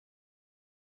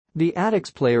The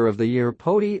Addicks Player of the Year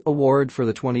POTY award for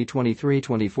the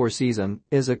 2023-24 season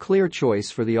is a clear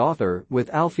choice for the author, with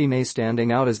Alfie May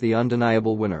standing out as the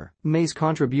undeniable winner. May's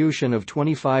contribution of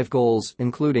 25 goals,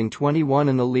 including 21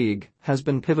 in the league, has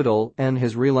been pivotal, and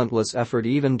his relentless effort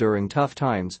even during tough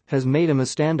times has made him a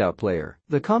standout player.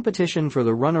 The competition for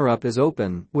the runner-up is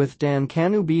open, with Dan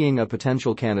Kanu being a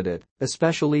potential candidate,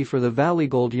 especially for the Valley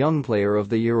Gold Young Player of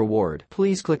the Year award.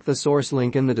 Please click the source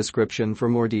link in the description for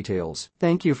more details.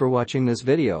 Thank you for watching this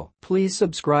video. Please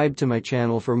subscribe to my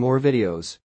channel for more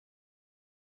videos.